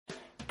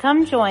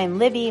Come join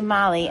Libby,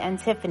 Molly, and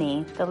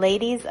Tiffany, the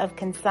ladies of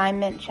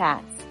Consignment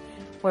Chats,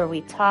 where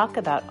we talk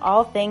about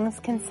all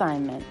things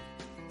consignment.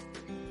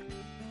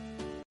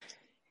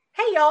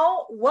 Hey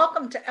y'all,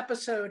 welcome to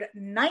episode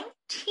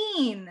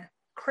 19,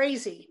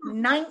 crazy,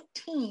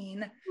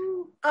 19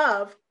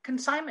 of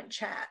Consignment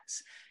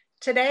Chats.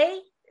 Today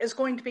is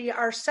going to be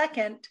our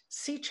second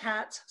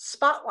C-Chats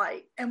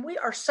Spotlight, and we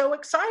are so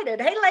excited.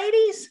 Hey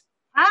ladies.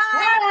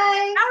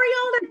 Hi. How are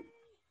y'all today?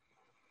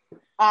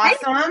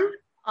 Awesome.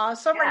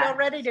 Awesome. Yeah. Are y'all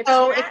ready to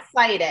So chat?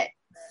 excited.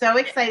 So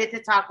excited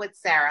to talk with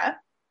Sarah.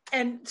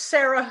 And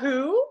Sarah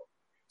who?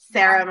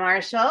 Sarah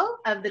Marshall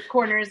of the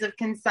Corners of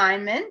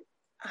Consignment.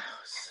 Oh,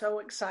 so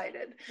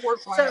excited. Four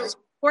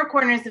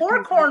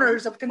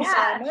corners of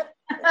consignment.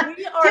 Yeah.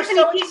 We are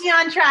Tiffany, keep me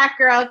on track,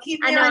 girl.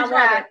 Keep me on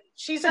track.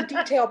 She's a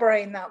detail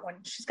brain, that one.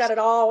 She's got it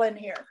all in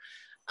here,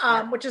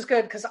 which is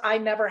good because I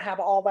never have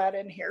all that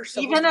in here.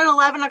 So even at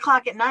 11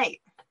 o'clock at night.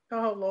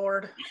 Oh,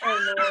 Lord.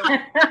 Oh, Lord.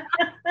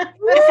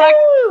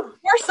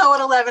 More so at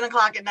 11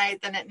 o'clock at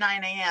night than at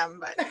 9 a.m.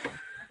 But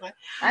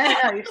I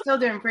don't know. You're still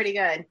doing pretty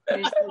good.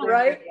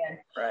 Right?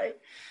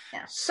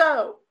 Yeah.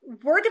 So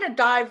we're going to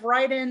dive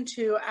right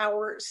into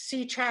our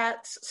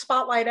C-Chats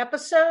Spotlight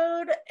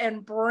episode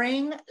and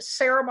bring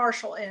Sarah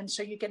Marshall in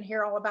so you can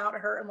hear all about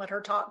her and let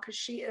her talk because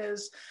she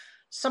is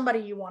somebody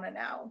you want to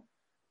know.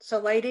 So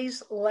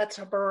ladies, let's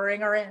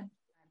bring her in.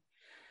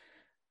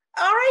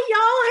 All right,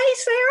 y'all. Hey,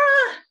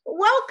 Sarah.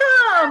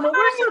 Welcome.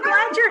 We're so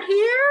glad you're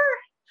here.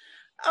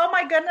 Oh,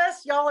 my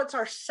goodness. Y'all, it's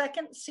our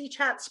second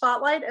C-Chat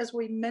Spotlight, as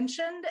we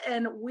mentioned,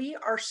 and we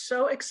are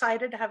so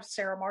excited to have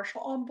Sarah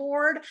Marshall on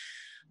board.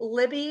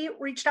 Libby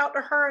reached out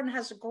to her and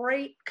has a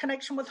great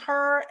connection with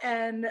her,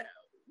 and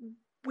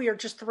we are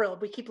just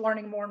thrilled. We keep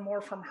learning more and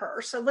more from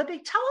her. So, Libby,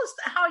 tell us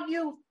how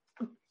you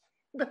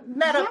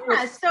met up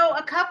with... So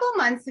a couple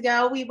months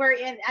ago, we were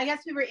in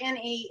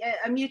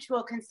a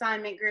mutual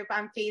consignment group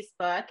on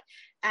Facebook,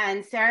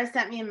 and Sarah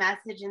sent me a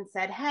message and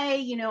said,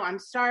 hey,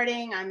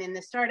 I'm in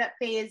the startup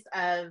phase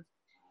of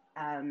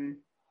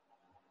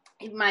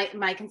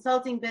my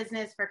consulting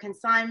business for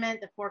consignment,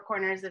 the Four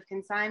Corners of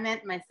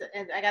Consignment.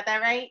 I got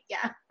that right?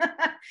 Yeah.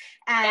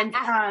 And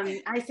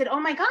I said, oh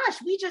my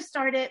gosh, we just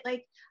started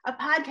like a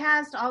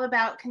podcast all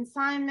about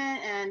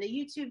consignment and a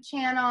YouTube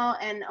channel.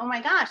 And oh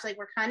my gosh, like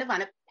we're kind of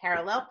on a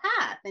parallel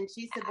path. And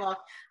she said,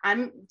 well,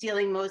 I'm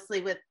dealing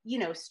mostly with,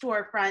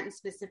 storefront and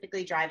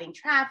specifically driving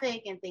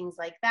traffic and things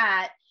like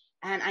that.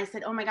 And I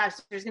said, oh my gosh,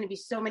 there's going to be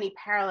so many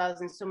parallels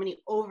and so many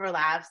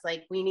overlaps.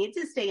 Like we need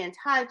to stay in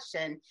touch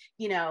and,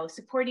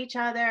 support each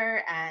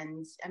other.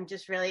 And I'm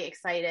just really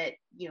excited,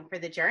 for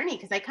the journey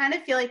because I kind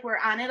of feel like we're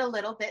on it a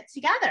little bit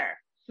together.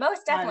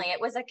 Most definitely.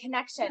 It was a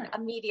connection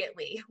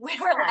immediately. We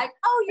were like,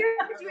 oh, you're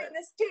doing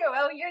this too.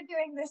 Oh, you're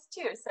doing this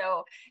too.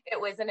 So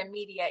it was an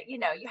immediate, you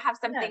have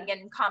something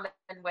in common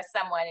with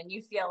someone and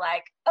you feel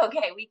like,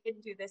 okay, we can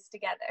do this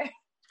together.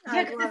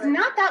 Yeah, because it's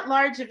not that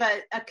large of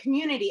a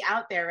community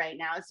out there right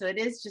now. So it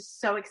is just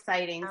so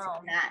exciting to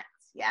connect.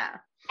 Yeah.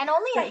 And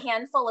only a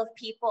handful of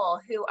people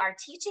who are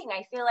teaching,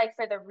 I feel like,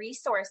 for the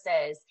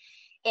resources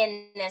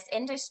in this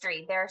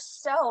industry. They're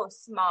so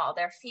small.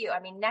 They're few. I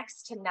mean,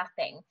 next to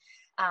nothing.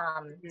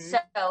 So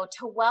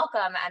to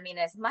welcome,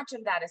 as much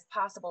of that as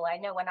possible. I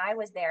know when I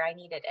was there, I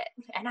needed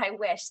it. And I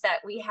wish that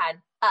we had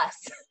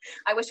us.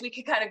 I wish we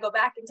could kind of go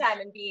back in time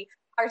and be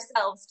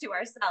ourselves to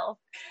ourselves.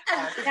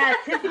 Yeah,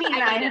 Tiffany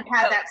and I have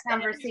had that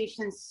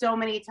conversation so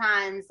many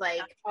times.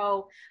 Like,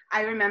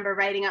 I remember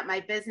writing up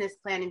my business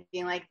plan and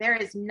being like, there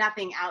is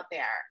nothing out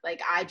there.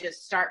 Like, I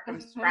just start from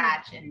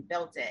scratch and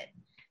built it.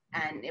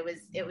 And it was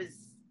a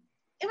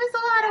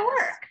lot of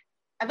work.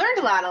 I learned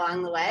a lot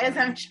along the way, as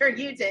I'm sure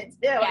you did too.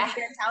 Yeah. You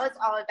can tell us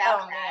all about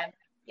that. Man.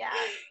 Yeah.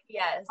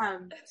 Yes.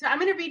 So I'm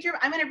going to read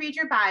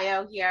your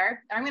bio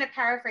here. I'm going to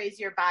paraphrase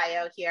your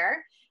bio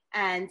here.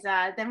 And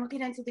then we'll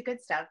get into the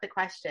good stuff, the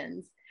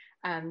questions.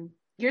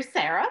 You're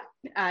Sarah.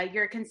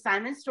 You're a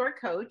consignment store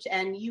coach,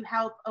 and you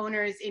help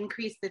owners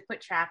increase the foot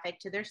traffic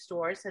to their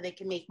stores so they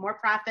can make more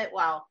profit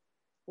while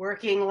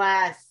working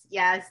less.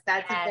 Yes,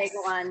 that's a big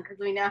one because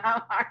we know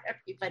how hard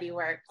everybody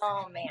works.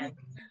 Oh, man.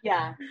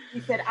 Yeah.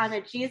 You said, I'm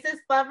a Jesus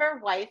lover,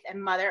 wife,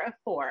 and mother of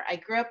 4. I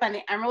grew up on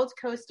the Emerald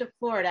Coast of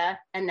Florida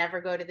and never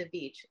go to the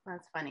beach.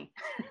 That's funny.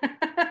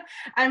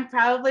 I'm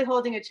probably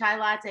holding a chai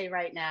latte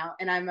right now,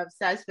 and I'm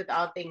obsessed with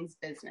all things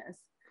business.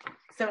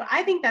 So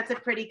I think that's a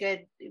pretty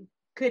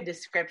good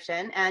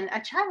description. And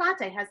a chai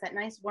latte has that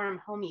nice,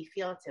 warm, homey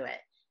feel to it.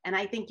 And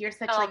I think you're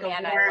such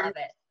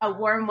a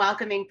warm,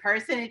 welcoming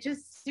person. It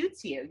just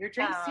suits you. Your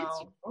drink suits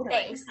you. Totally.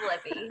 Thanks,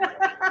 Libby.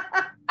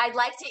 I'd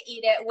like to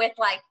eat it with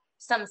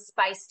some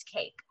spiced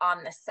cake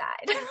on the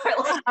side.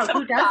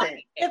 Who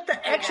doesn't? Get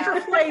the extra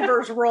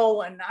flavors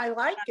rolling. I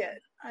like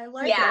it.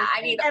 Yeah,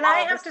 I need and all I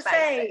have the to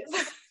say,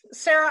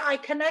 Sarah, I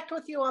connect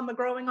with you on the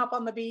growing up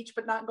on the beach,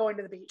 but not going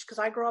to the beach because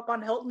I grew up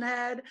on Hilton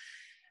Head.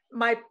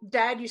 My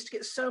dad used to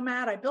get so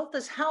mad. I built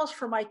this house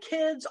for my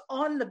kids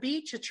on the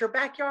beach. It's your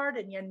backyard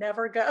and you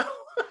never go.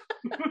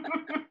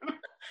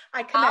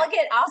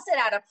 I'll sit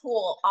at a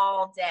pool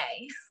all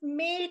day.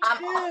 Me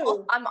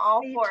too. I'm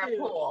all for a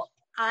pool.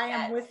 I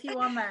am with you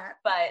on that.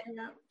 But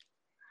yeah.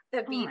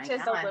 The beach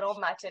is a little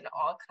much in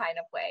all kind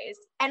of ways.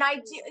 And I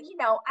do,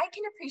 I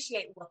can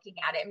appreciate looking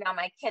at it. Now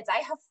my kids, I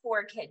have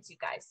 4 kids, you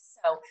guys.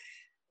 So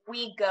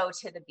we go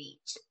to the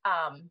beach.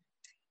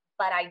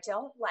 But I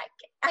don't like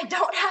it. I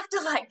don't have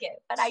to like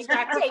it, but I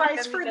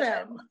sacrifice for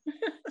them.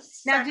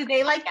 Now, do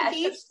they like the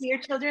beach? Do your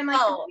children like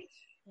the beach?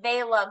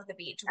 They love the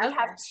beach. We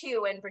have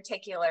 2 in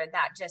particular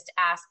that just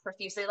ask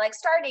profusely, like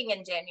starting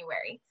in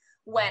January,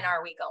 when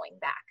are we going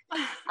back?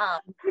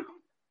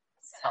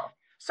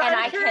 So and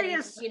I'm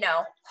curious, can,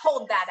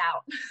 hold that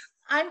out.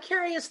 I'm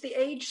curious the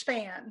age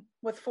span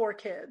with 4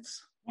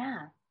 kids.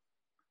 Yeah.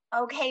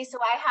 Okay, so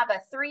I have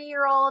a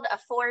 3-year-old, a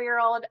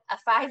 4-year-old, a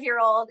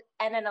 5-year-old,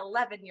 and an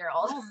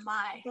 11-year-old. Oh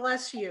my.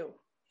 Bless you.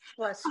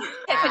 Bless you.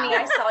 Tiffany,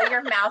 I saw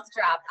your mouth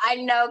drop. I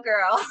know,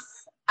 girl.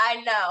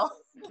 I know.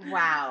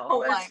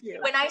 Wow. Bless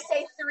you. When I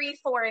say 3,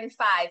 4, and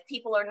 5,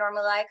 people are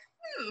normally like,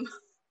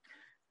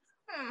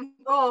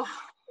 Oh,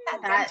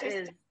 that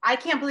is, I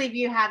can't believe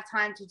you have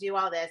time to do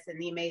all this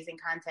and the amazing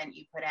content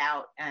you put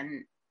out.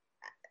 And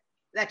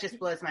that just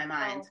blows my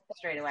mind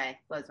straight away.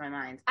 Blows my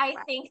mind. I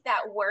think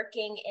that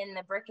working in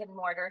the brick and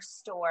mortar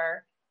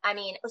store,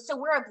 so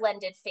we're a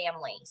blended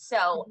family.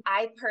 So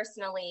I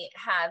personally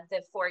have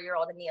the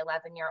 4-year-old and the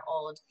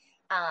 11-year-old.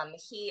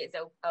 He is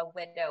a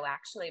widow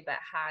actually, but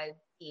had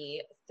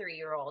the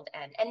 3-year-old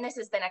and this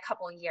has been a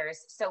couple of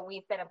years. So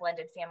we've been a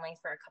blended family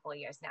for a couple of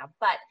years now,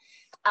 but,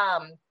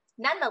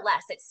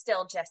 nonetheless, it's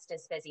still just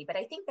as busy, but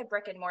I think the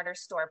brick and mortar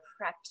store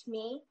prepped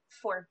me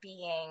for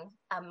being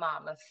a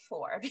mom of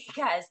 4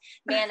 because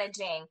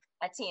managing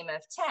a team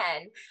of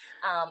 10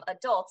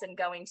 adults and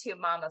going to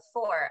mom of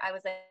 4, I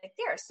was like,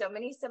 there are so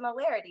many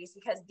similarities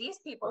because these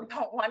people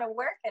don't want to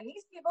work and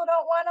these people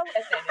don't want to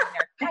listen and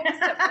they're kind of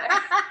similar.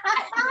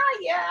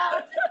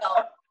 Yeah.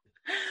 So,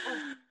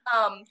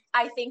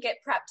 I think it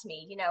prepped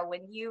me,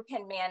 when you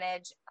can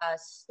manage a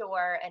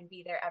store and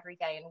be there every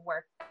day and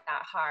work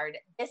that hard,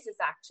 this is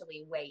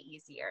actually way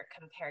easier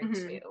compared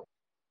to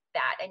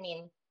that.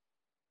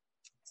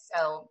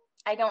 So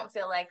I don't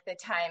feel like the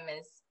time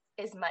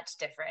is much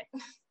different.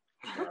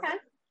 Okay.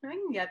 I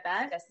can get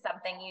that. It's just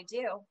something you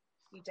do.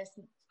 You just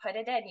put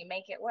it in, you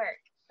make it work.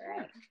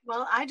 Right.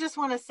 Well, I just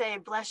want to say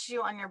bless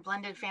you on your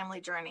blended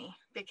family journey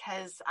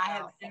because I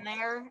have been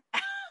there.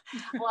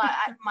 Well,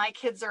 my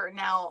kids are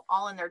now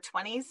all in their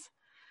 20s,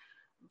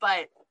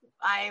 but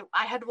I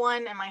had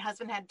 1 and my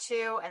husband had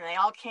 2 and they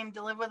all came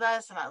to live with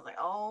us. And I was like,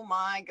 oh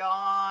my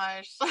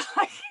gosh.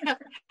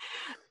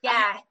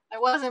 Yeah. I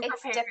wasn't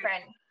prepared. It's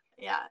different.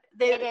 Yeah.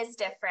 It is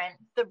different.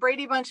 The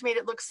Brady Bunch made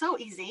it look so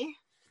easy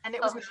and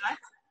it was not.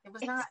 It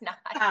was not.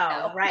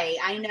 Oh, right.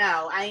 I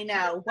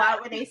know.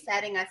 What were they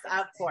setting us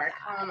up for?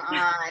 Come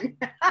on.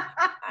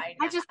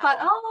 I just thought,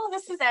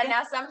 this is so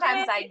now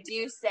sometimes I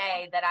do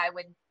say that I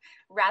would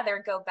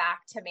rather go back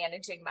to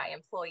managing my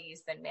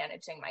employees than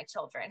managing my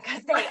children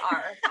because they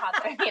are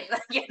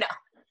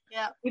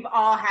Yeah. We've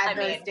all had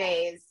those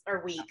days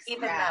or weeks.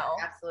 Even though,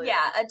 absolutely.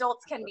 Yeah,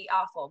 adults can be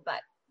awful,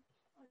 but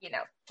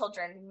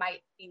children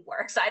might be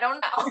worse. I don't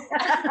know.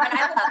 And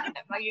I love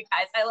them. You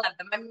guys, I love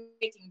them. I'm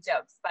making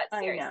jokes, but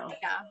seriously.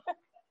 Yeah.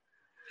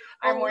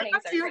 Our mornings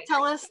are great.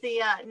 Tell us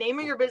the name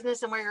of your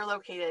business and where you're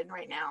located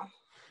right now.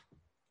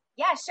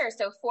 Yeah, sure.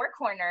 So 4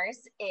 Corners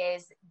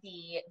is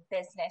the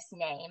business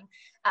name.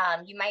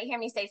 You might hear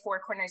me say 4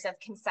 Corners of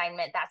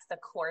Consignment. That's the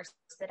course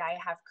that I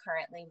have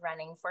currently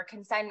running for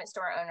consignment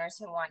store owners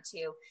who want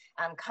to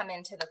come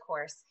into the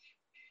course.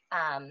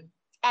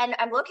 And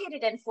I'm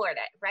located in Florida,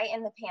 right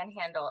in the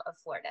panhandle of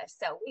Florida.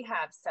 So we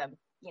have some,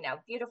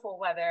 beautiful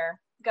weather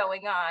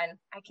going on.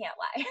 I can't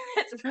lie.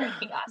 It's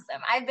pretty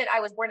awesome. I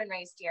was born and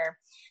raised here.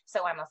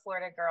 So I'm a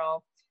Florida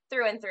girl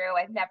through and through.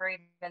 I've never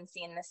even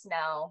seen the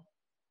snow.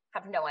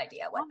 Have no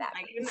idea what that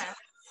means.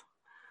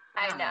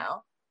 I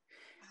know.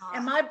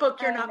 In my book,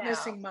 you're not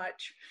missing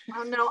much.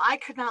 Oh no, I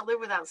could not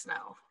live without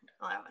snow.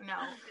 No,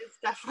 it's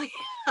definitely.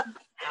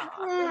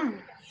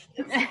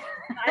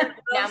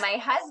 Now my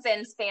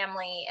husband's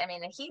family,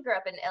 he grew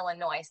up in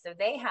Illinois, so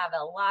they have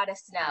a lot of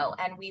snow,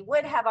 and we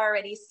would have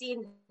already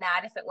seen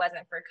that if it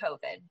wasn't for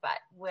COVID, but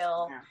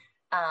we'll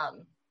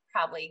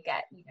probably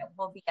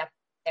we'll be up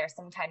there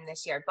sometime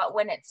this year, but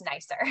when it's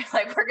nicer,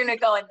 like we're going to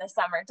go in the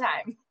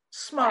summertime.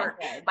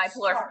 Smart. My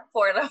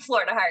Florida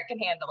heart can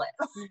handle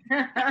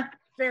it.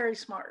 Very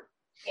smart.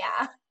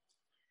 Yeah.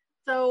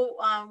 So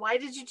why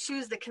did you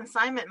choose the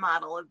consignment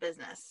model of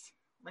business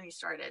when you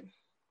started?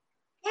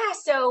 Yeah.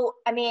 So,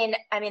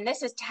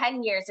 this was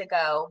 10 years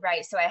ago,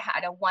 right? So I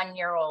had a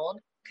 1-year-old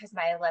because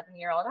my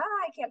 11-year-old,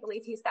 I can't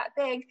believe he's that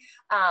big.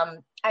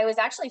 I was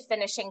actually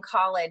finishing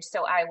college.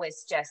 So I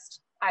was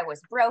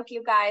broke,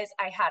 you guys.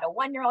 I had a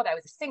 1-year-old. I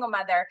was a single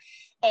mother.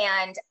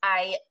 And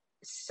I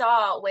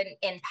saw when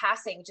in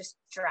passing, just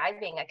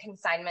driving a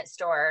consignment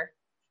store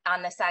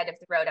on the side of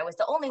the road. I was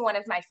the only one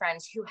of my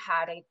friends who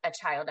had a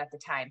child at the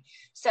time.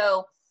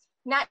 So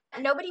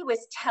nobody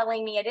was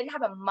telling me. I didn't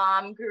have a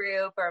mom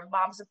group or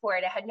mom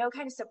support. I had no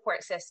kind of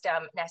support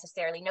system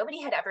necessarily.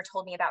 Nobody had ever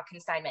told me about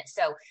consignment.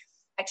 So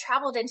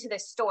traveled into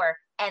this store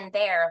and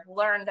there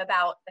learned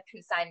about the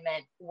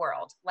consignment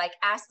world. Like,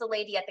 asked the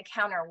lady at the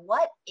counter,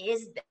 what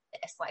is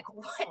this? Like,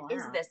 what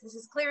is this? This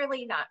is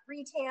clearly not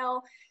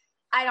retail.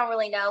 I don't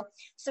really know.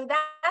 So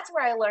that's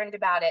where I learned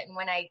about it. And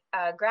when I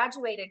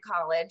graduated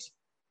college,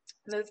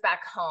 moved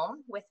back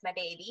home with my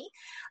baby,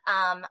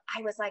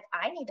 I was like,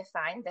 I need to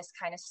find this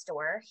kind of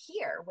store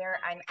here where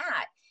I'm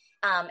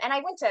at. And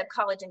I went to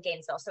college in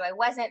Gainesville, so I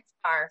wasn't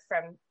far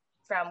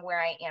from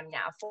where I am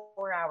now,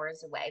 4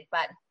 hours away.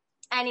 But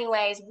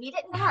anyways, we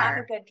didn't have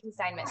a good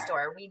consignment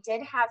store. We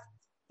did have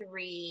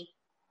 3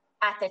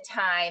 at the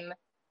time,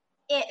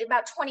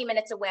 about 20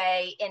 minutes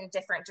away in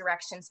different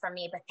directions from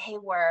me, but they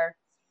were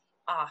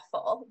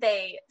awful.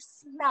 They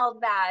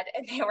smelled bad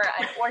and they were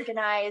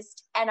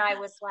unorganized. And I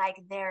was like,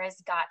 there has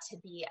got to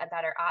be a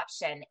better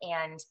option.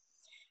 And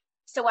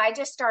so I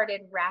just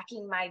started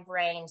racking my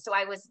brain. So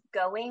I was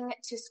going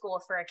to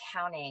school for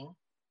accounting.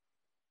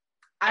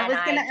 I was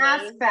going to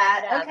ask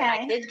that. Okay.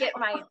 I did get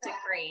my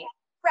degree.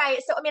 Right.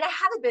 So, I mean, I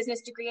have a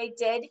business degree. I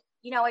did,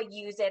 I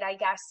use it, I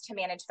guess, to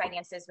manage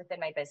finances within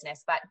my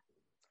business, but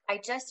I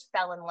just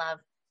fell in love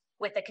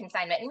with the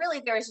consignment. And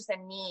really, there was just a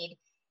need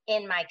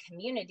in my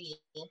community.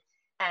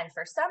 And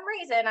for some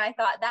reason, I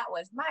thought that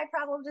was my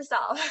problem to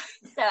solve.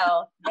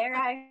 So there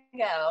I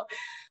go,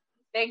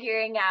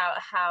 figuring out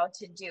how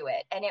to do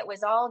it. And it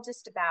was all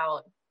just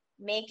about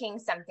making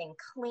something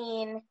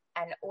clean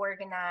and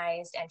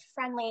organized and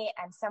friendly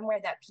and somewhere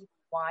that people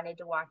wanted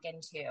to walk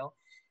into.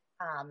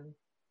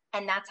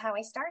 And that's how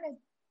I started.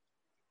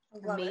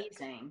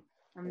 Amazing.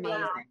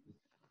 Wow.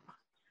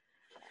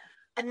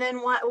 And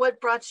then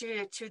what brought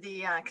you to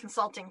the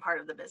consulting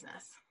part of the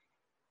business?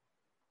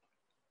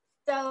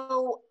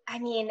 So, I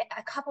mean,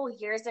 a couple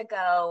years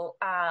ago,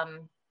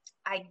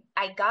 I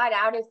got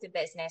out of the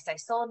business. I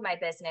sold my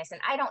business, and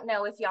I don't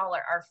know if y'all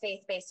are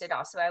faith-based at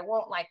all, so I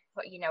won't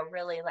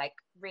really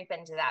reap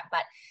into that.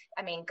 But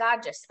I mean,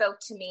 God just spoke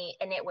to me,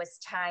 and it was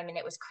time, and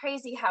it was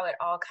crazy how it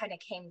all kind of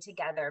came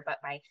together. But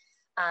my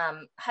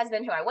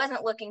husband, who I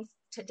wasn't looking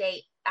to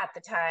date at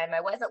the time,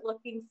 I wasn't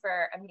looking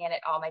for a man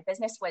at all. My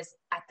business was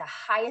at the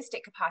highest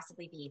it could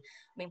possibly be.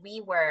 I mean,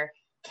 we were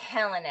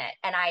killing it.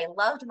 And I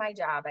loved my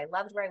job. I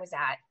loved where I was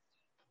at.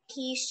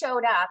 He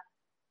showed up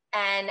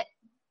and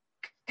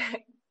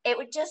it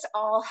would just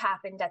all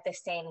happened at the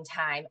same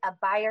time. A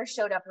buyer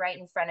showed up right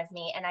in front of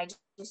me and I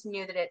just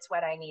knew that it's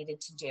what I needed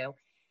to do.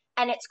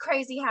 And it's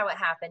crazy how it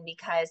happened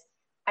because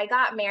I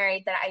got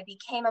married, that I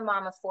became a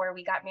mom of 4.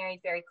 We got married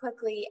very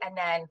quickly. And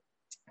then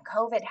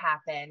COVID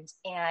happened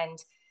and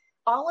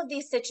all of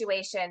these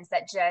situations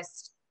that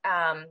just,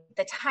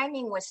 the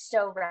timing was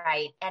so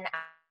right. And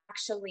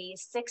actually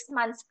 6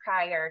 months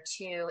prior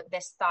to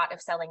this thought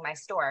of selling my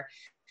store,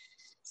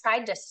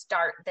 tried to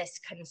start this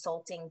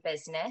consulting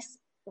business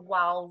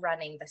while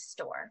running the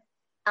store.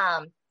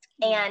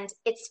 And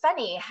it's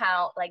funny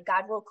how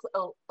God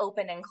will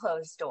open and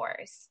close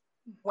doors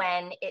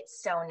when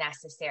it's so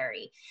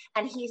necessary.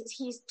 And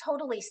he's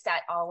totally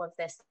set all of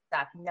this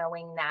up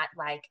knowing that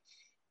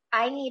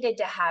I needed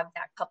to have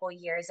that couple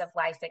years of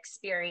life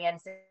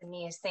experience and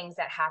these things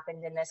that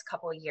happened in this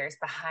couple years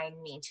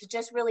behind me to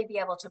just really be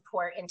able to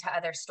pour into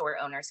other store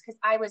owners. Because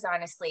I was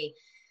honestly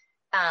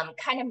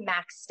kind of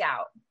maxed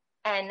out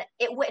and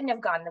it wouldn't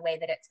have gone the way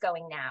that it's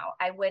going now.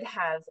 I would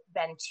have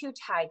been too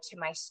tied to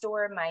my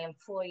store, my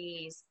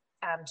employees,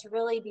 to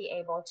really be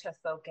able to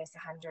focus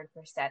 100%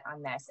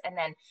 on this. And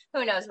then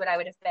who knows what I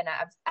would have been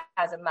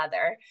as a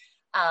mother.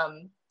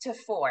 To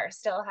 4,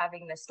 still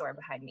having the store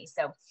behind me.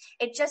 So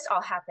it just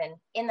all happened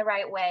in the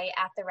right way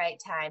at the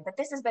right time. But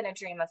this has been a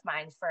dream of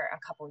mine for a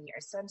couple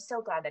years. So I'm so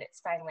glad that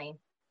it's finally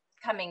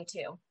coming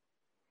to.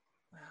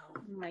 Wow.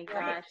 Oh my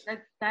gosh.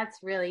 That's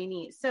really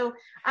neat. So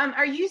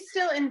are you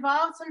still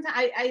involved sometimes?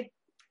 I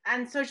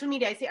on social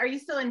media, I see, are you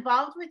still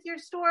involved with your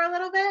store a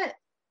little bit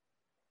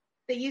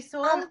that you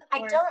sold?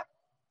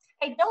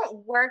 I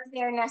don't work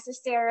there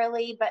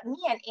necessarily, but me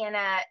and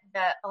Anna,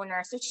 the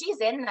owner, so she's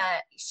in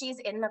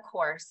the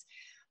course.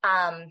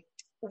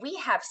 We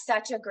have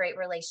such a great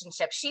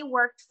relationship. She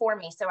worked for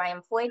me, so I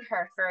employed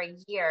her for a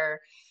year.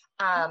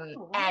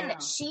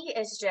 And she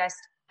is just,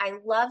 I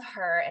love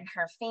her and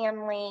her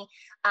family.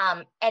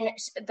 And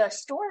the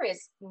store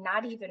is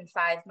not even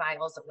 5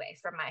 miles away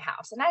from my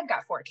house. And I've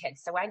got 4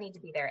 kids, so I need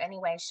to be there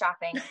anyway,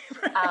 shopping.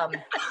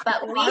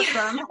 But we,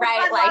 awesome.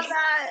 right,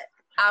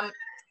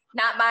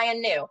 not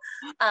buying new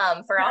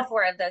for all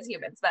 4 of those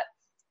humans. But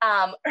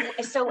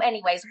so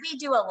anyways, we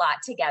do a lot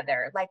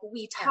together.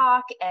 We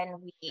talk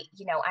and we,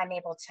 I'm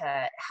able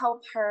to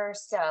help her.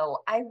 So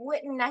I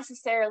wouldn't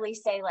necessarily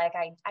say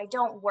I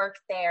don't work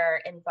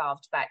there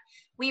involved, but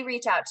we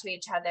reach out to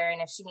each other.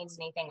 And if she needs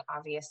anything,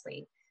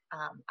 obviously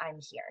I'm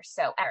here.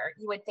 So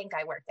you would think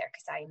I work there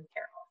because I am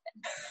Carol.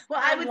 Well,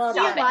 I would see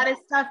a lot of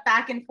stuff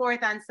back and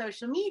forth on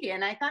social media,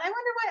 and I thought, I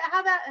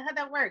wonder how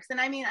that works.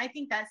 And I mean, I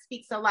think that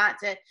speaks a lot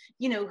to,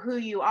 who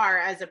you are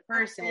as a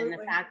person, Absolutely.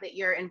 The fact that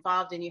you're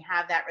involved and you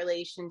have that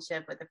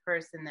relationship with the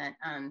person that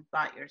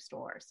bought your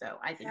store. So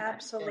I think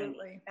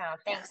Absolutely.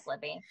 Thanks,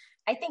 Libby.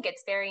 I think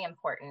it's very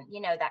important.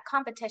 That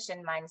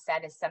competition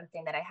mindset is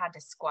something that I had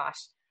to squash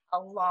a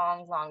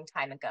long, long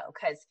time ago,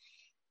 because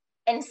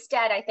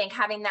instead, I think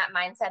having that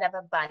mindset of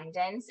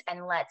abundance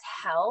and let's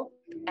help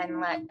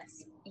and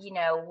let's,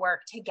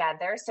 work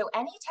together. So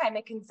anytime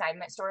a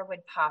consignment store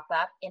would pop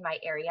up in my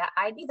area,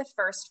 I'd be the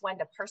first one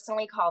to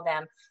personally call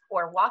them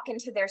or walk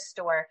into their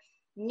store,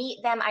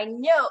 meet them. I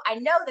know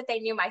that they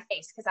knew my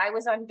face because I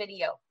was on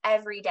video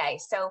every day.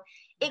 So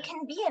it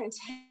can be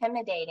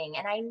intimidating.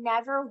 And I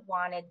never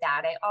wanted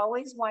that. I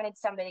always wanted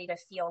somebody to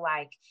feel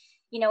like,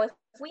 if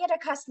we had a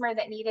customer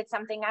that needed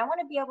something, I want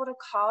to be able to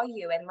call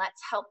you and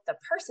let's help the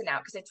person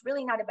out, because it's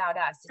really not about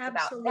us. It's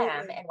Absolutely.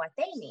 About them and what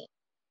they need.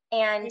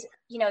 And,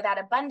 that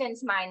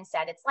abundance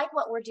mindset, it's like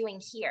what we're doing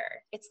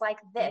here. It's like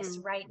this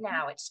right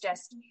now. It's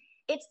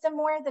the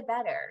more the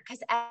better,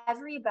 because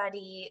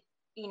everybody,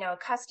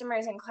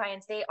 customers and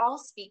clients, they all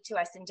speak to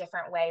us in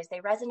different ways. They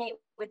resonate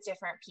with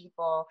different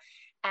people.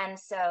 And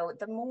so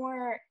the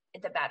more,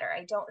 the better.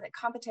 The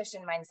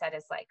competition mindset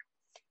is like,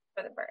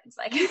 for the birds.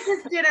 Like, you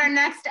just did our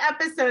next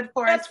episode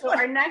for us. So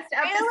our next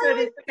episode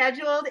is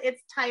scheduled.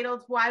 It's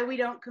titled "Why We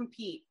Don't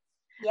Compete."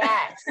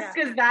 Yes,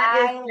 because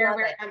that is where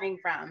we're coming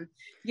from.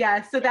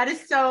 Yeah, so that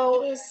is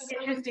so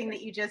interesting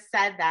that you just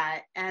said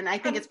that, and I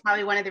think it's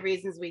probably one of the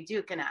reasons we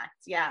do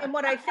connect. Yeah, and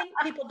what I think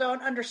people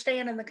don't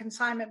understand in the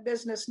consignment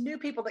business, new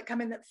people that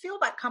come in that feel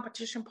that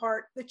competition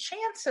part, the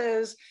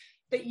chances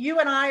that you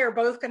and I are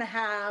both going to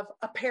have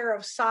a pair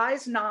of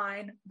size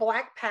 9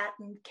 black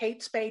patent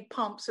Kate Spade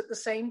pumps at the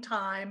same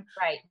time.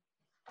 Right.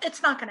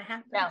 It's not going to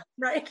happen. No.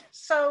 Right.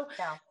 So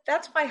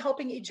that's why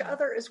helping each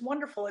other is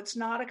wonderful. It's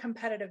not a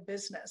competitive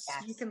business.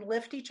 Yes. You can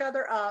lift each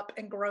other up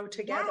and grow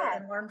together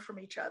and learn from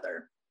each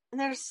other. And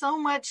there's so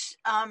much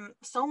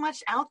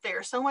out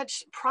there, so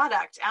much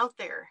product out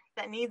there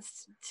that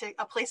needs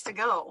a place to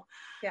go.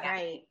 Yeah.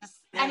 Right.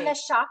 And the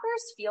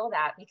shoppers feel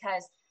that,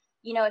 because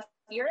if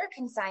you're a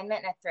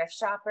consignment and a thrift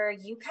shopper,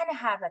 you kind of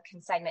have a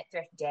consignment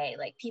thrift day.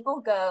 Like, people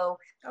go,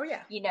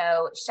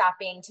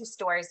 shopping to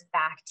stores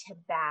back to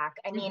back.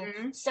 I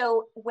mean,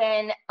 so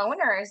when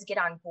owners get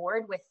on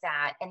board with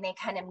that and they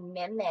kind of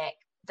mimic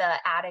the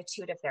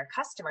attitude of their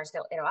customers,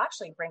 it'll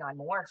actually bring on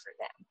more for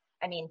them.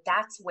 I mean,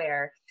 that's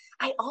where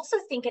I also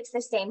think it's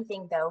the same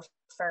thing though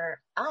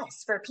for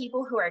us, for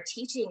people who are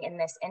teaching in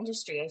this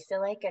industry. I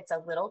feel like it's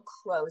a little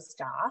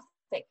closed off.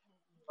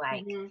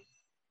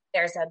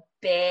 There's a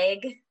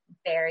big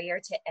barrier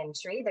to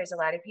entry. There's a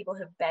lot of people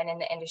who've been in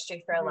the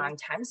industry for a long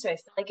time. So I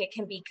feel like it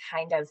can be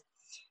kind of,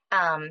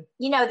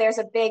 there's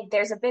a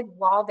big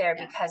wall there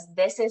because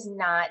this is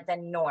not the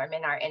norm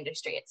in our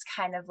industry. It's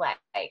kind of like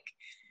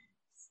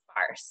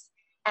sparse.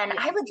 And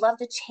I would love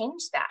to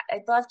change that.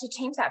 I'd love to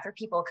change that for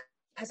people,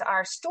 because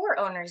our store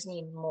owners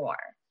need more.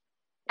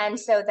 And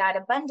so that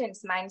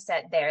abundance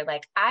mindset there,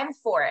 like, I'm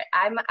for it.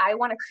 I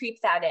want to creep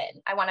that in.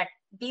 I want to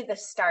be the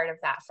start of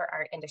that for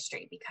our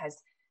industry,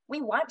 because we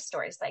want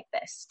stories like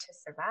this to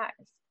survive.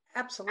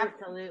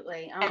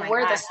 Absolutely. Oh, and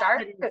we're the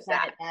start of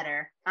that.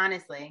 Better.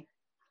 Honestly,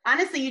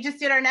 you just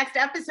did our next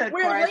episode.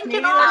 We're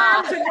linking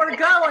arms and we're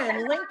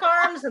going. Link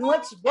arms and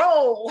let's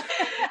roll.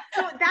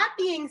 So that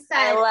being said,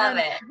 I love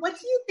it. What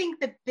do you think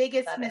the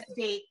biggest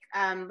mistake,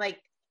 like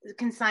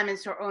consignment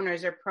store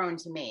owners are prone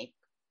to make?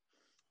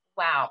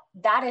 Wow,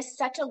 that is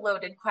such a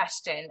loaded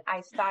question.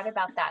 I've thought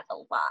about that a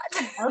lot.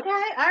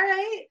 Okay, all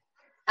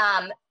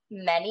right.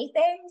 Many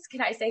things.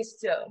 Can I say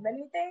so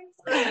many things?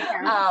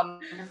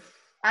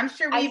 I'm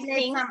sure we've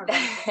made some of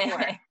them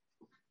before.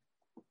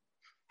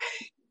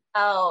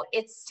 Oh,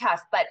 it's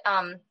tough. But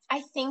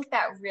I think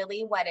that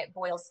really what it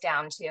boils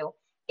down to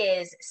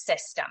is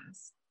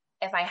systems,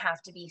 if I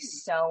have to be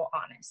so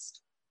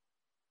honest.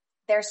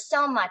 There's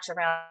so much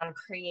around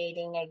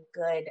creating a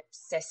good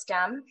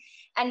system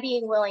and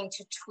being willing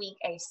to tweak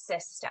a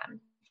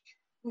system.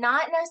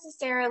 Not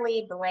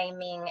necessarily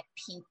blaming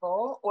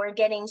people or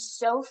getting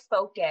so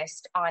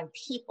focused on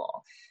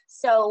people.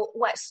 So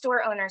what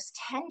store owners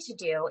tend to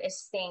do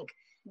is think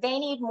they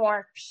need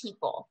more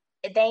people.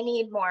 They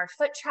need more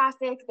foot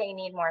traffic. They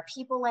need more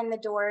people in the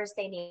doors.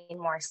 They need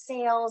more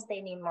sales.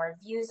 They need more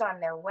views on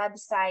their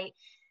website.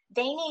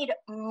 They need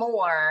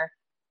more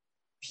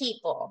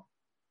people.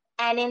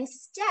 And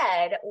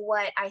instead,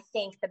 what I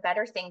think the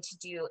better thing to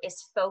do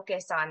is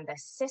focus on the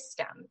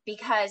system,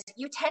 because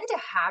you tend to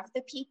have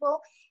the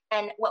people,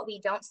 and what we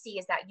don't see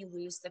is that you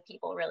lose the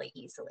people really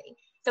easily.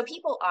 So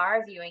people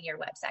are viewing your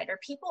website, or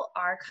people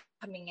are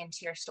coming into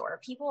your store,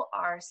 people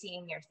are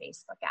seeing your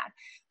Facebook ad,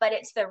 but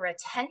it's the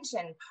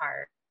retention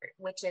part,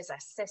 which is a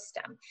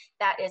system,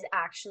 that is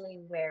actually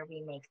where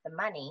we make the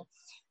money.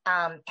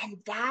 And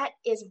that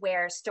is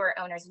where store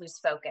owners lose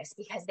focus,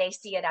 because they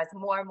see it as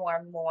more,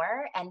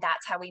 and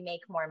that's how we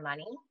make more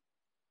money.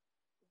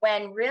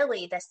 When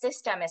really the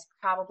system is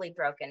probably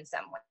broken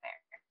somewhere.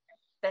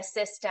 The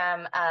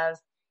system of,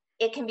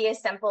 it can be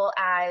as simple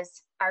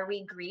as, are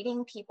we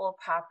greeting people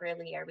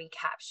properly? Are we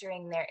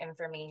capturing their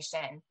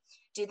information?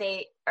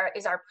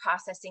 Is our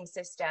processing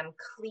system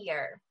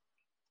clear?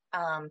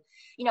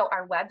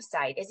 Our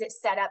website, is it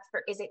set up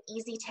is it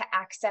easy to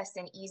access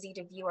and easy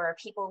to view, or are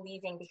people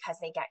leaving because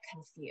they get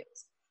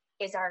confused?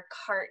 Is our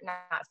cart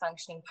not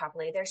functioning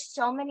properly? There's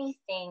so many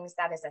things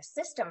that is a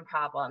system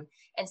problem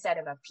instead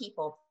of a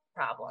people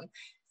problem.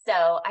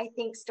 So I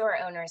think store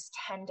owners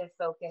tend to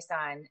focus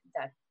on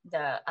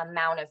the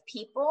amount of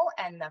people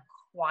and the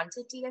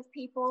quantity of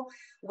people,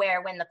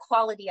 where when the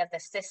quality of the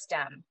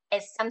system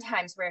is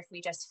sometimes where if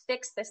we just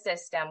fix the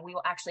system, we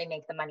will actually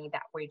make the money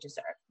that we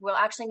deserve. We'll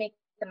actually make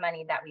the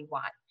money that we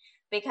want,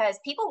 because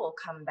people will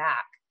come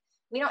back.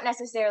 We don't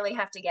necessarily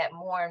have to get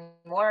more and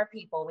more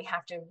people. We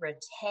have to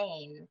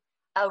retain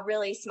a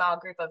really small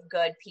group of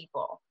good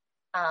people.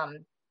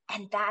 And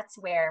that's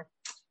where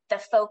the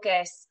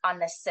focus on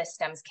the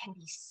systems can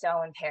be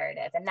so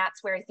imperative. And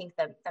that's where I think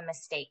the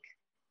mistake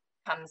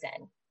comes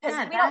in,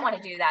 because we don't want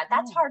to do that.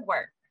 That's hard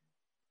work.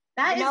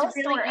 That is a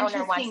really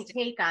interesting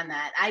take on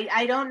that.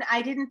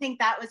 I didn't think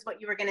that was what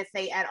you were going to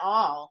say at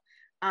all.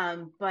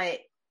 But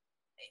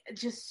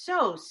just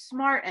so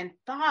smart and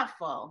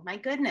thoughtful. My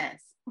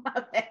goodness.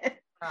 Love it.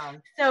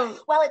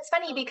 Well, it's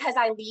funny because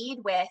I lead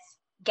with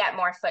get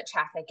more foot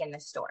traffic in the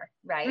store,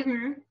 right?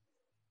 Mm-hmm.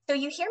 So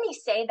you hear me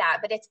say that,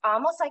 but it's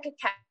almost like a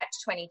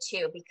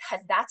catch-22,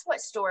 because that's what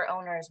store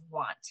owners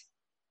want.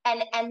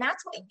 And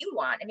that's what you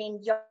want. I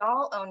mean,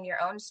 y'all own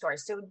your own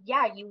stores. So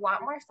yeah, you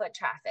want more foot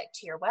traffic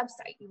to your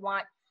website. You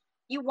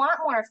want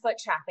more foot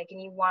traffic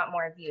and you want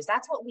more views.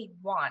 That's what we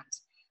want.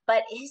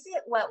 But is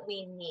it what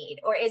we need?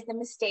 Or is the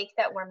mistake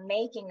that we're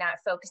making not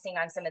focusing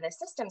on some of the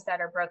systems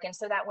that are broken,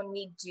 so that when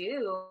we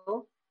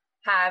do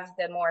have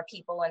the more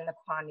people and the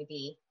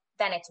quantity,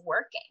 then it's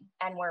working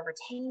and we're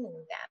retaining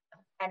them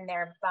and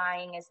they're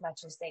buying as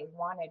much as they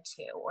wanted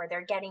to, or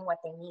they're getting what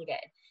they needed.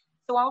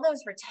 So all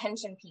those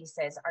retention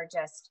pieces are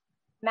just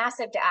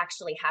massive to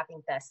actually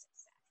having this.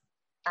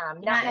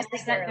 Not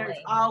necessarily. There's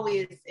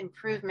always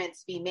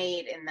improvements to be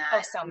made in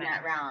that,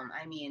 that realm.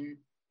 I mean,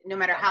 no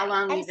matter how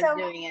long you've been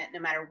doing it, no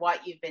matter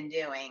what you've been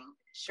doing,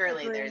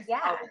 surely there's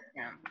always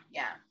room.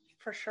 Yeah.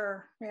 For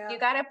sure. Yeah. You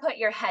got to put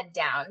your head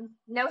down.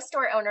 No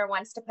store owner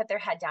wants to put their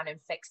head down and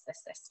fix the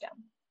system.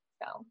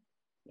 So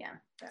yeah,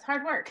 it's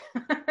hard work.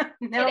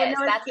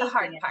 That's the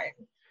hard part.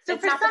 So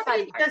for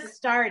somebody just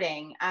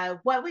starting,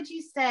 what would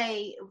you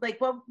say, like,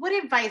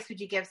 what advice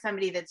would you give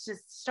somebody that's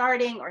just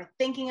starting or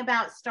thinking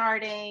about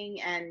starting,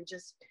 and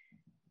just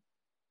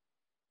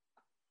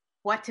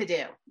what to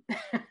do,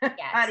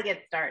 how to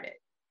get started?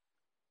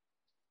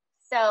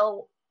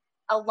 So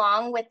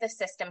along with the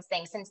systems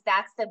thing, since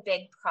that's the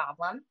big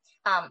problem,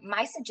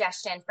 my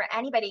suggestion for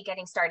anybody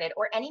getting started,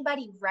 or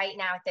anybody right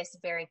now at this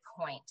very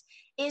point,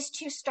 is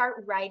to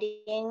start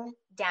writing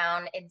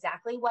down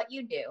exactly what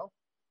you do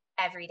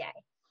every day,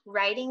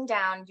 writing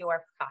down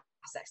your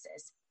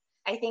processes.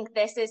 I think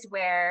this is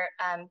where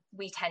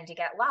we tend to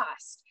get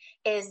lost,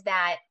 is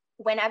that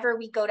whenever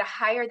we go to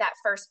hire that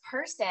first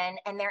person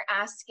and they're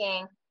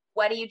asking,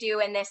 what do you do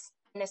in this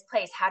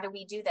place? How do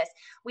we do this?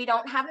 We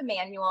don't have a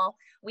manual.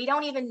 We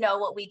don't even know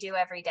what we do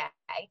every day.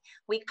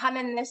 We come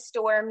in the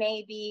store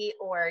maybe,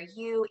 or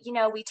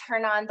we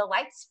turn on the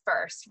lights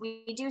first.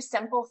 We do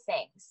simple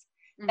things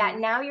that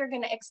now you're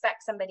going to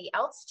expect somebody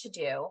else to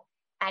do,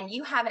 and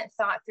you haven't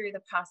thought through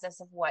the process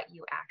of what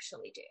you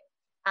actually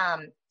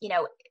do.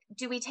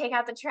 Do we take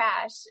out the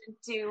trash?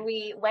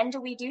 When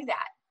do we do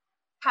that?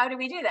 How do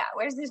we do that?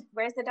 Where's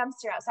the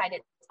dumpster outside?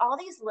 It's all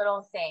these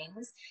little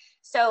things.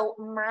 So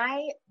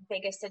my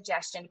biggest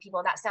suggestion to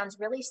people, that sounds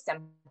really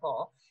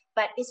simple,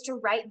 but is to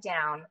write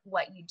down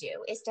what you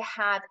do, is to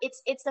have,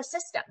 it's the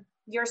system.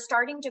 You're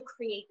starting to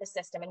create the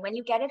system. And when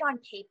you get it on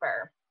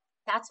paper,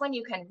 that's when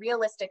you can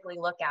realistically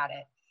look at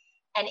it.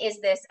 And is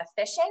this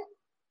efficient?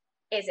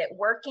 Is it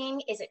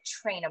working? Is it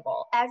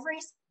trainable? Every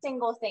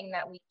single thing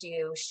that we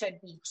do should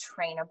be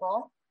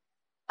trainable.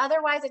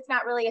 Otherwise, it's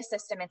not really a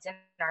system, it's in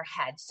our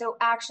head. So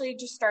actually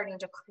just starting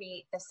to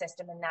create the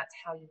system, and that's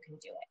how you can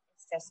do it.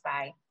 It's just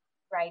by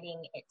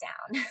writing it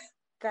down.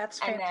 That's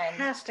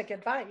fantastic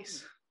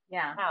advice.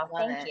 Yeah. Oh,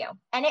 thank you.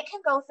 And it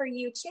can go for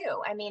you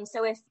too. I mean,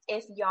 so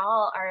if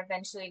y'all are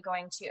eventually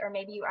going to, or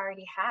maybe you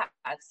already have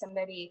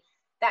somebody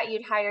that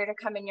you'd hire to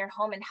come in your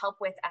home and help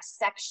with a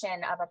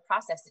section of a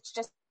process. It's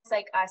just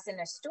like us in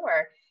a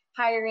store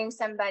hiring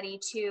somebody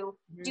to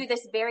do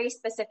this very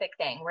specific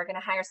thing. We're going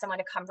to hire someone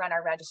to come run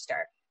our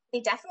register. They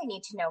definitely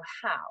need to know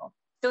how.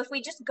 So if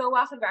we just go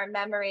off of our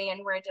memory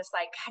and we're just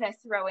like kind of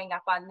throwing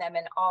up on them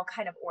in all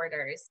kind of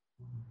orders,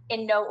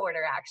 in no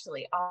order,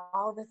 actually,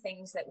 all the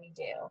things that we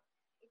do,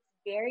 it's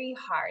very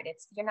hard.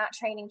 You're not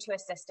training to a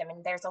system,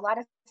 and there's a lot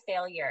of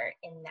failure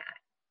in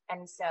that.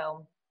 And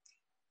so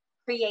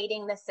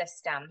creating the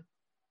system,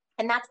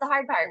 and that's the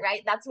hard part,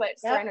 right? That's what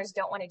store owners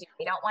don't want to do.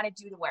 They don't want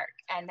to do the work.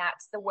 And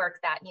that's the work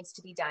that needs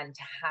to be done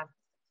to have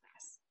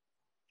success.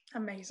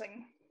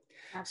 Amazing.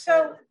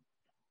 Absolutely. So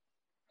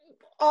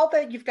all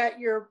that, you've got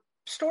your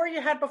store you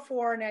had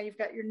before, now you've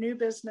got your new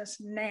business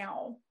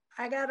now.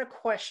 I got a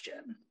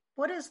question.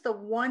 what is the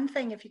one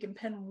thing, if you can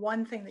pin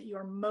one thing that you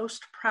are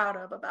most proud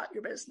of about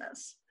your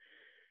business?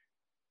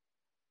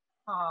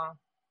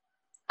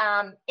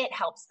 It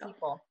helps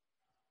people.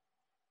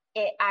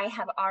 I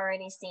have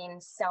already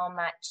seen so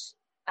much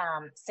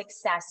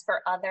success for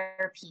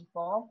other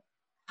people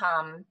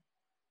come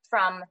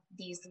from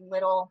these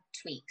little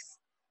tweaks.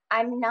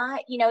 I'm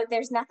not,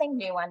 there's nothing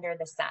new under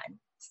the sun.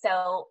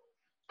 So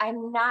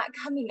I'm not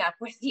coming up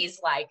with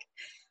these like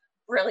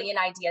brilliant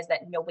ideas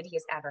that nobody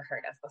has ever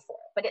heard of before.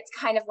 But it's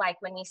kind of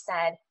like when we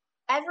said,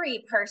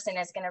 every person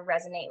is going to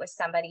resonate with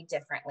somebody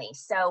differently.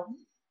 So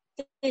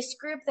this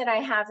group that I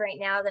have right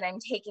now that I'm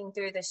taking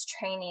through this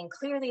training,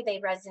 clearly they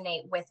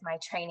resonate with my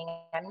training.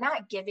 I'm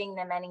not giving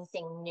them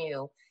anything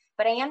new,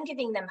 but I am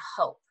giving them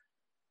hope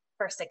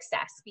for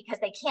success because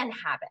they can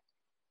have it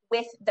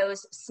with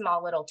those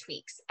small little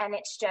tweaks. And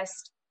it's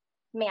just,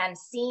 man,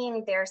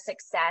 seeing their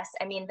success.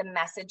 I mean, the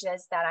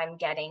messages that I'm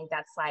getting,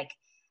 that's like,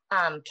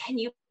 can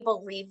you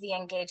believe the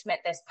engagement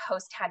this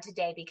post had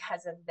today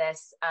because of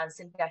this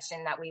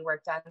suggestion that we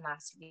worked on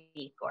last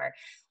week, or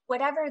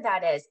whatever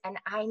that is. And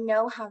I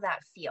know how that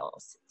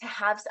feels to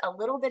have a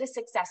little bit of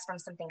success from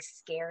something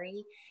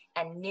scary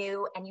and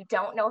new, and you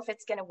don't know if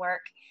it's going to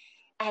work.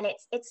 And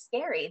it's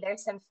scary.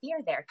 There's some fear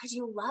there because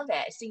you love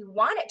it. So you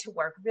want it to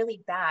work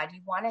really bad.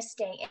 You want to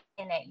stay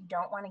in it. You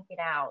don't want to get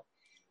out.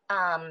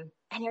 And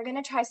you're going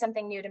to try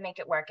something new to make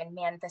it work. And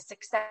man, the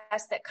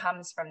success that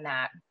comes from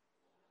that,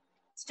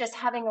 it's just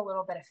having a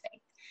little bit of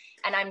faith.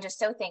 And I'm just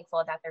so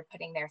thankful that they're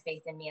putting their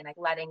faith in me and like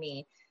letting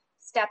me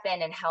step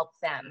in and help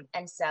them.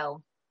 And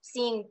so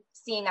seeing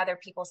other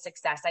people's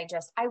success,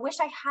 I wish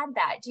I had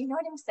that. Do you know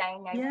what I'm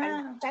saying? I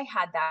wish I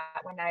had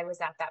that when I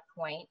was at that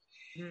point.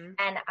 Mm-hmm.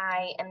 And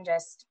I am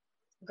just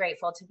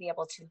grateful to be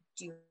able to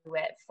do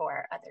it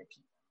for other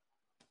people.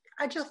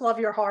 I just love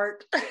your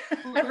heart.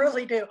 I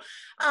really do.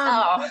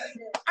 All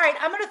right.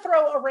 I'm going to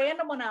throw a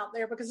random one out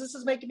there because this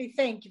is making me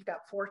think. You've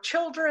got 4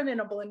 children in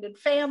a blended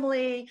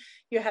family.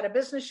 You had a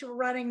business you were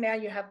running. Now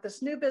you have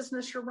this new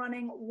business you're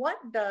running. What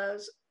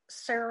does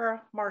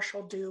Sarah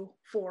Marshall do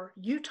for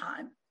you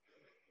time?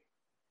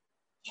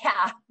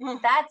 Yeah,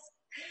 that's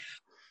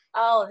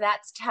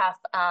tough.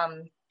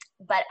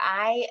 But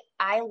I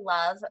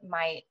love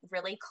my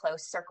really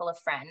close circle of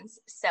friends.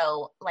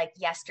 So like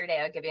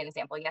yesterday, I'll give you an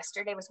example.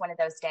 Yesterday was one of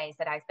those days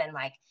that I've been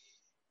like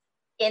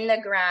in the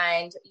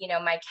grind.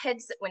 My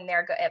kids, when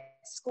they're at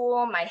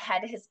school, my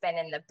head has been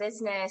in the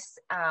business.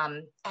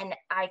 And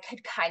I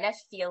could kind of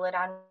feel it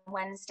on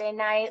Wednesday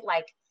night.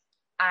 Like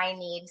I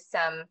need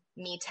some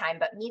me time,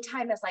 but me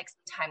time is like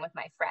time with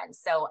my friends.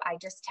 So I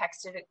just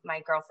texted my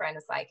girlfriend,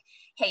 is like,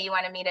 hey, you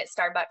want to meet at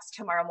Starbucks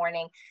tomorrow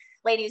morning?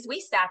 Ladies, we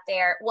sat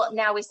there. Well,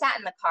 now we sat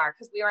in the car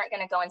because we weren't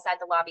going to go inside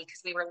the lobby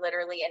because we were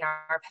literally in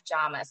our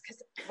pajamas.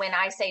 Because when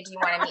I say, do you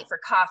want to meet for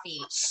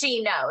coffee?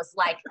 She knows,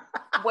 like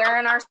we're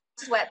in our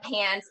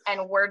sweatpants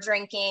and we're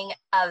drinking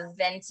a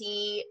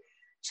venti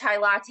chai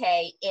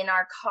latte in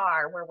our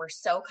car where we're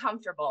so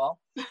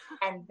comfortable.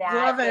 And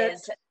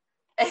that's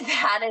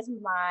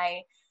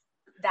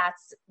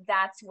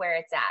where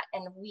it's at.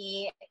 And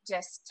we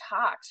just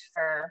talked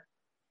for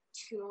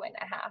 2.5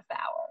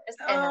 hours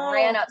and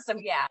ran up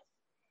some gas.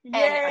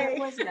 And it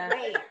was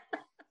great.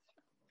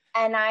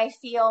 And I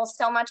feel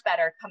so much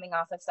better coming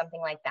off of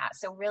something like that.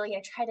 So really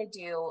I try to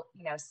do,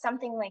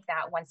 something like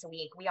that once a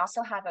week. We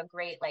also have a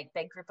great, like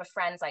big group of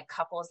friends, like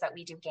couples that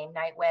we do game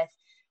night with,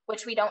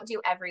 which we don't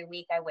do every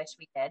week. I wish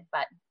we did,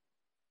 but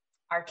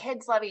our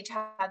kids love each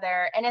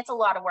other and it's a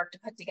lot of work to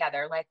put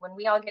together. Like when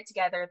we all get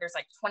together, there's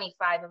like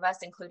 25 of us,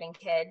 including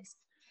kids.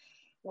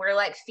 We're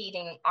like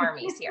feeding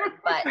armies here,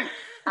 but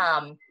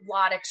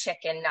lot of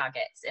chicken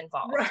nuggets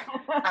involved.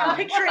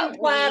 Picturing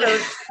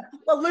platters,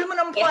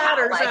 aluminum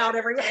platters out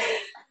everywhere.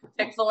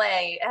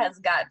 Chick-fil-A has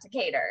got to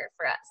cater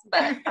for us,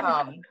 but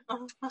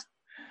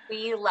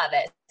we love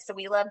it. So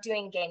we love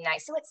doing game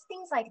night. So it's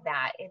things like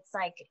that. It's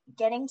like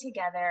getting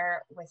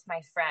together with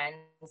my friends,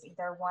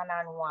 either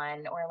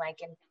one-on-one or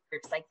like in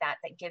groups like that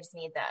gives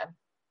me the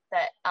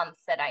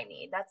umph that I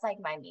need. That's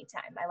like my me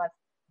time. I love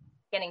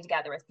getting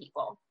together with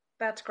people.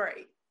 That's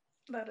great.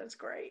 That is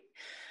great.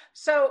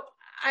 So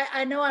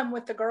I know I'm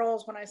with the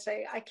girls when I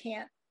say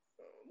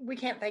we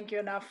can't thank you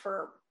enough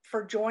for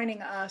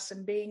joining us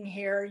and being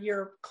here.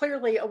 You're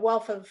clearly a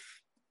wealth of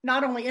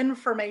not only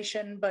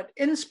information, but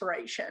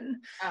inspiration.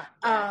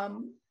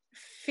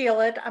 Feel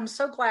it. I'm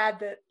so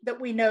glad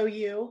that we know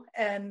you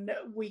and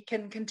we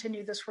can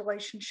continue this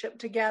relationship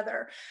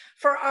together.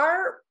 For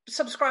our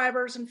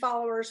subscribers and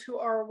followers who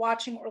are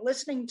watching or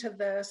listening to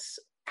this,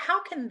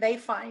 how can they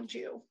find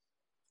you?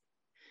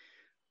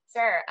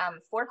 Sure.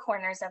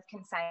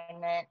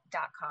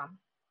 fourcornersofconsignment.com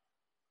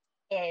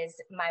is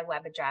my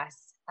web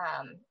address.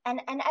 And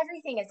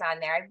everything is on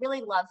there. I really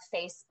love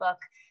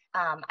Facebook.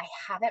 I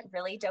haven't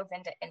really dove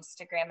into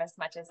Instagram as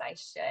much as I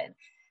should.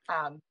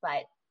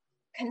 But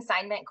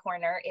Consignment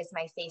Corner is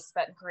my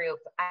Facebook group.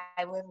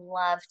 I would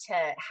love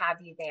to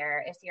have you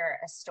there if you're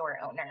a store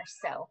owner.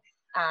 So,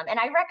 and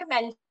I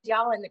recommend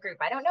y'all in the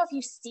group. I don't know if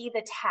you see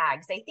the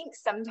tags. I think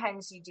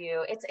sometimes you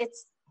do.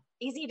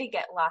 easy to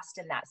get lost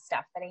in that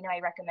stuff. But I know I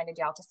recommended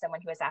y'all to someone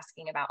who was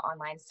asking about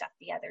online stuff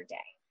the other day.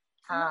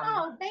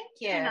 Oh, thank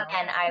you.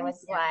 And I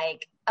was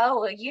like, oh,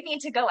 well, you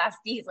need to go ask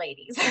these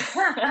ladies.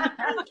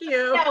 Thank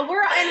you. Yeah,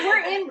 we're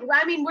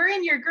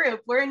in your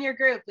group. We're in your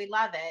group. We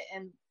love it.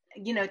 And,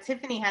 you know,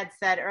 Tiffany had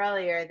said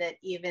earlier that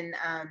even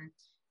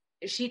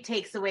she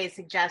takes away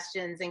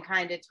suggestions and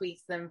kind of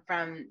tweaks them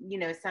from, you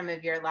know, some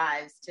of your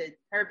lives to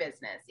her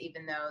business,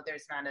 even though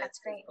there's not a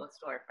physical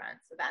storefront.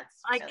 So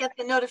I get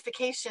the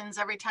notifications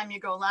every time you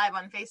go live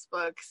on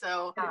Facebook.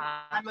 So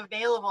I'm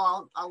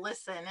available. I'll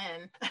listen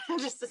in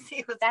just to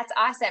see what's. That's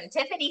awesome.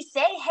 Tiffany,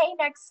 say hey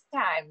next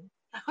time.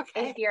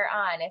 Okay. If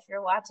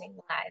you're watching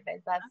live,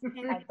 I'd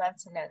love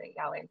to know that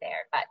y'all are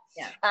there. But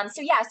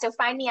so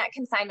find me at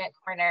Consignment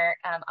Corner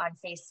on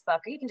Facebook,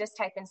 or you can just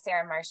type in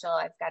Sarah Marshall.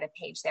 I've got a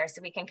page there,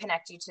 so we can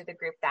connect you to the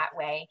group that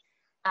way.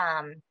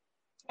 And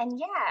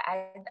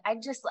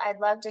I'd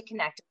love to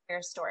connect with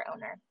your store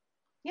owner.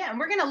 Yeah, and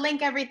we're gonna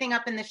link everything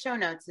up in the show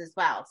notes as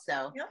well,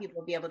 so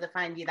people will be able to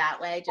find you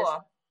that way. Just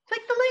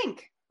click the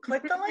link.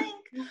 Click the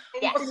link.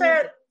 Yes. Well,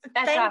 Sarah,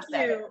 thank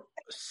awesome. you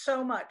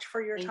so much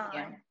for your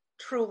time. You.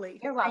 Truly.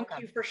 You're welcome.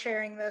 Thank you for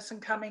sharing this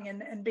and coming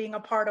and being a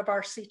part of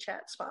our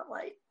C-Chat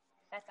Spotlight.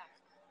 That's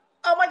awesome.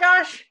 Oh my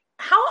gosh.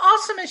 How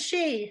awesome is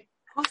she?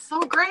 Oh,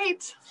 so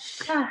great.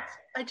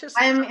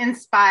 I'm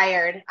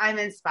inspired.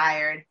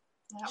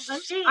 Yeah,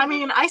 I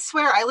mean, I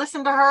swear I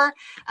listened to her and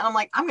I'm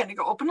like, I'm going to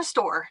go open a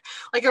store,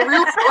 like a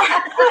real store.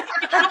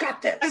 I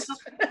got this.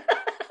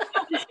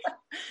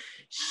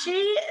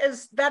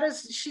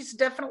 She's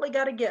definitely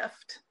got a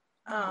gift.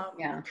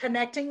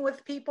 Connecting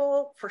with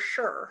people for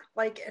sure.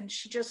 And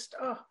she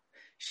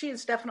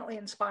is definitely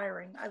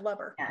inspiring. I love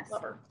her. Yes.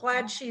 Love her.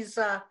 Glad she's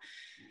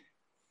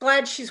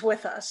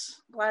with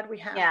us. Glad we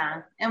have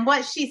her. And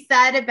what she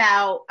said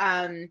about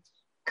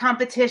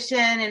competition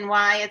and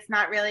why it's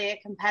not really a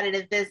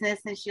competitive business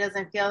and she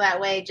doesn't feel that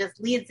way just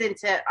leads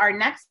into our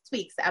next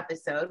week's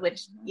episode,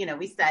 which, you know,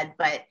 we said,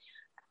 but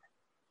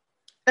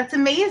that's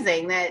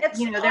amazing that,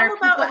 you know, there are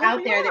people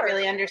out there that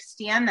really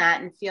understand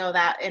that and feel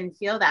that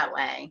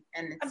way.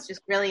 And it's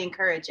just really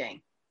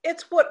encouraging.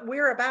 It's what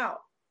we're about.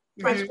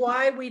 It's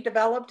why we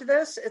developed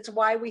this. It's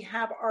why we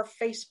have our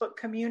Facebook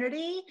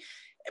community,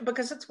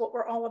 because it's what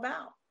we're all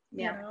about.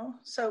 Yeah. You know?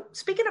 So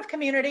speaking of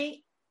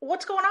community,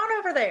 what's going on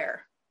over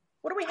there?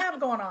 What do we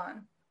have going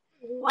on?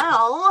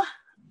 Well,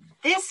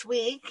 this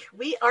week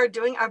we are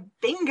doing our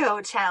bingo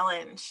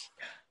challenge.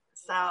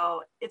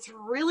 So it's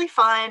really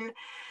fun.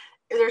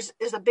 There's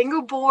a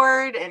bingo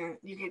board and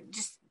you can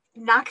just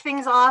knock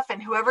things off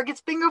and whoever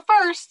gets bingo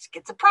first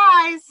gets a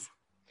prize.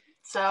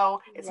 So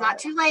it's not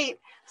too late.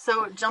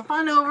 So jump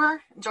on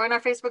over, join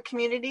our Facebook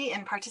community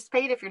and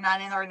participate if you're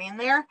not already in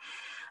there.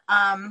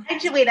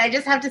 Actually, I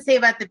just have to say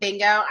about the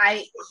bingo.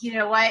 You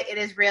know what? It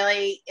has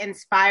really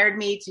inspired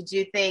me to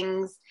do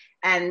things.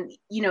 And,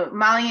 you know,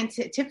 Molly and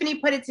Tiffany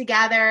put it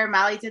together.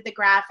 Molly did the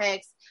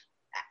graphics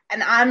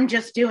and I'm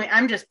just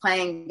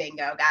playing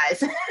bingo,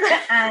 guys.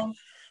 And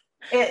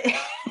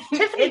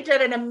Tiffany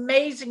did an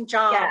amazing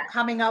job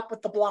coming up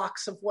with the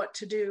blocks of what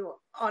to do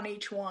on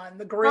each one.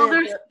 The grid.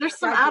 Well, there's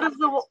some out of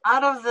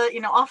the you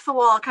know, off the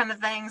wall kind of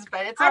things,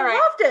 but it's all right.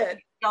 I loved it.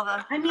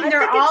 I mean,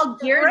 they're all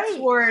geared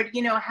toward,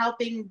 you know,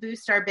 helping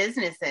boost our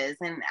businesses,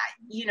 and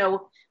you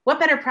know, what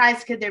better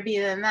prize could there be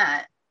than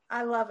that?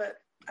 I love it.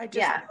 I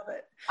just love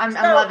it. I'm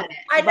loving it.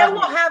 I know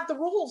we'll have the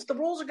rules. The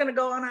rules are going to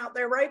go on out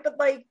there, right? But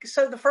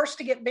so the first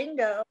to get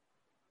bingo,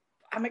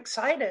 I'm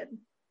excited.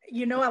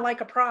 You know, I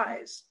like a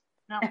prize.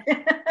 No.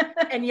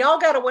 And y'all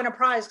got to win a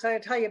prize, because I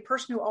tell you, a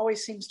person who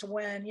always seems to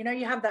win, you know,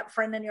 you have that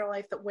friend in your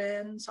life that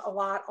wins a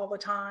lot all the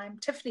time.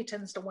 Tiffany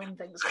tends to win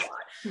things a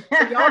lot.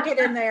 So y'all get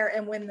in there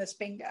and win this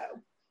bingo.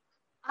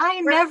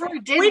 Never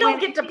did. We don't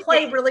get to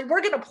play really.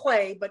 We're going to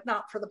play, but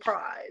not for the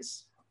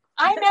prize.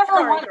 I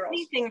never won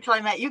anything until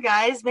I met you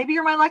guys. Maybe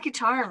you're my lucky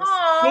charms.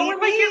 Oh, we're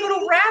like your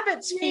little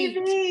rabbit's feet.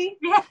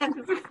 Yes.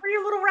 We're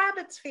your little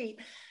rabbit's feet.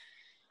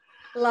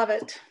 Love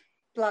it.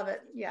 Love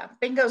it. Yeah.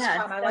 Bingo's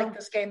fun. I like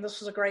this game. This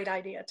was a great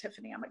idea,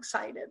 Tiffany. I'm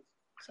excited.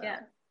 So,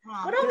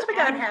 what else have we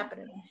got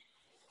happening?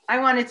 I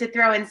wanted to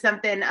throw in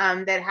something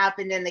that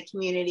happened in the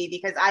community,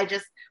 because I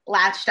just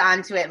latched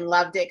onto it and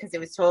loved it, because it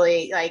was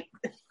totally like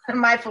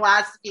my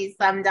philosophy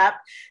summed up.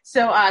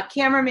 So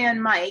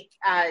cameraman Mike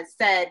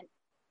said,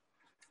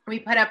 we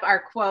put up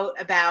our quote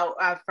about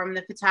from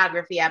the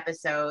photography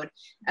episode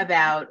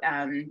about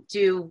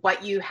do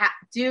what you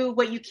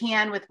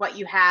can with what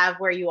you have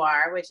where you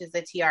are, which is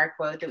a TR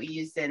quote that we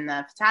used in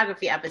the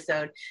photography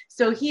episode.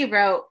 So he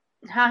wrote,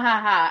 ha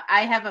ha ha,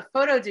 I have a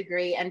photo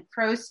degree and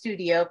pro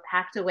studio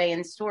packed away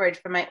in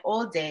storage from my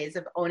old days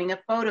of owning a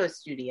photo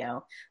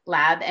studio,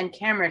 lab, and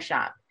camera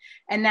shop.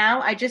 And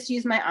now I just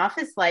use my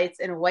office lights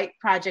and a white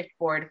project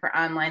board for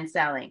online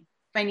selling.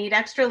 If I need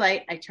extra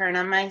light, I turn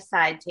on my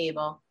slide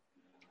table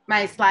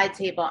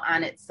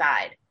on its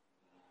side.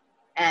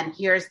 And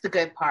here's the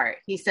good part.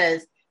 He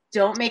says,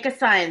 don't make a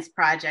science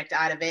project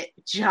out of it.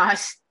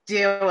 Just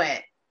do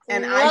it.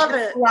 And I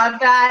just love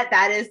that.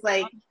 That is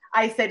like,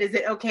 I said, is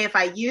it okay if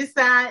I use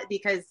that?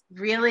 Because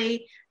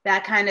really,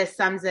 that kind of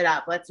sums it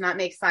up. Let's not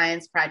make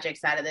science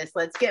projects out of this.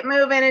 Let's get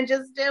moving and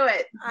just do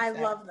it. I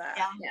love that.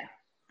 Yeah.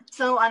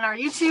 So on our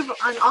YouTube,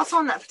 also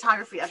on that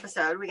photography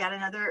episode, we got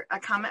a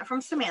comment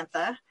from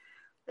Samantha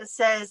that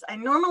says, I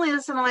normally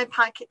listen on my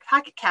Pocket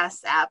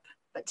Casts app,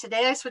 but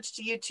today I switched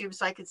to YouTube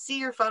so I could see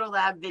your Photo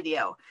Lab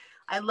video.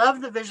 I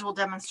love the visual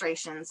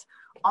demonstrations.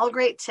 All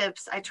great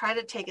tips. I try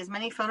to take as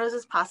many photos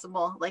as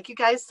possible. Like you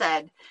guys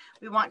said,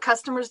 we want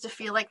customers to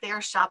feel like they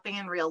are shopping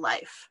in real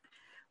life.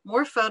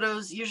 More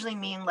photos usually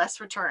mean less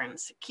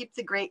returns. Keep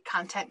the great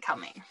content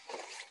coming.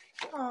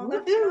 Oh,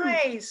 that's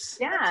nice.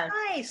 Yeah. That's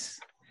nice.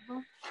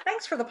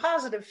 Thanks for the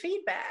positive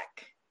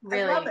feedback.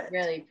 Really, I love it.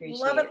 Really appreciate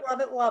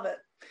it. Love it.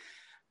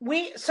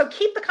 So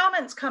keep the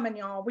comments coming,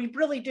 y'all. We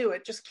really do.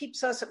 It just it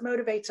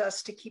motivates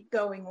us to keep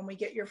going when we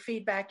get your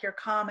feedback, your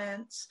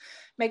comments.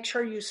 Make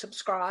sure you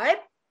subscribe.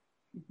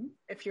 Mm-hmm.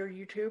 If you're a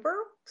YouTuber,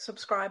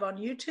 subscribe on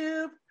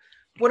YouTube.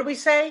 What do we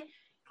say?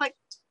 Click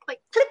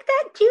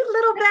that cute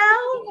little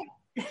bell.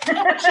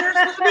 What's yours,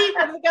 Libby?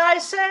 What do the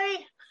guys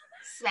say?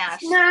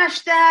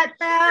 Smash that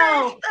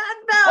bell.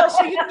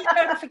 So you can get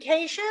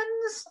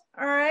notifications.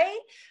 All right.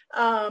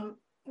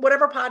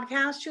 Whatever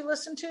podcast you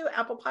listen to,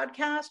 Apple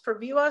Podcast,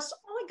 review us,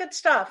 all that good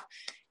stuff.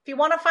 If you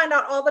want to find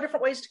out all the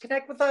different ways to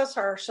connect with us,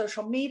 our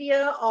social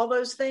media, all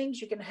those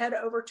things, you can head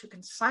over to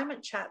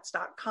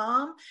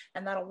consignmentchats.com,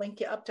 and that'll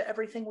link you up to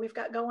everything we've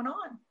got going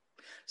on.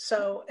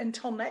 So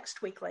until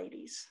next week,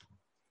 ladies.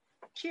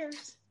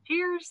 Cheers.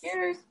 Cheers.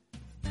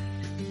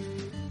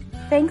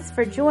 Thanks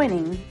for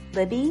joining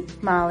Libby,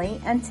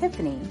 Molly, and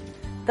Tiffany,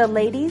 the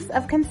ladies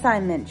of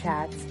Consignment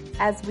Chats,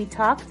 as we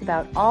talked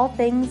about all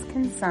things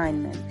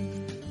consignment.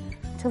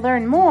 To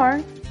learn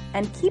more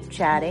and keep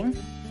chatting,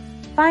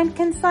 find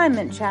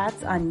Consignment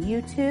Chats on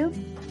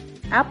YouTube,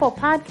 Apple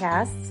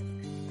Podcasts,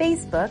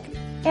 Facebook,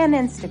 and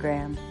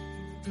Instagram.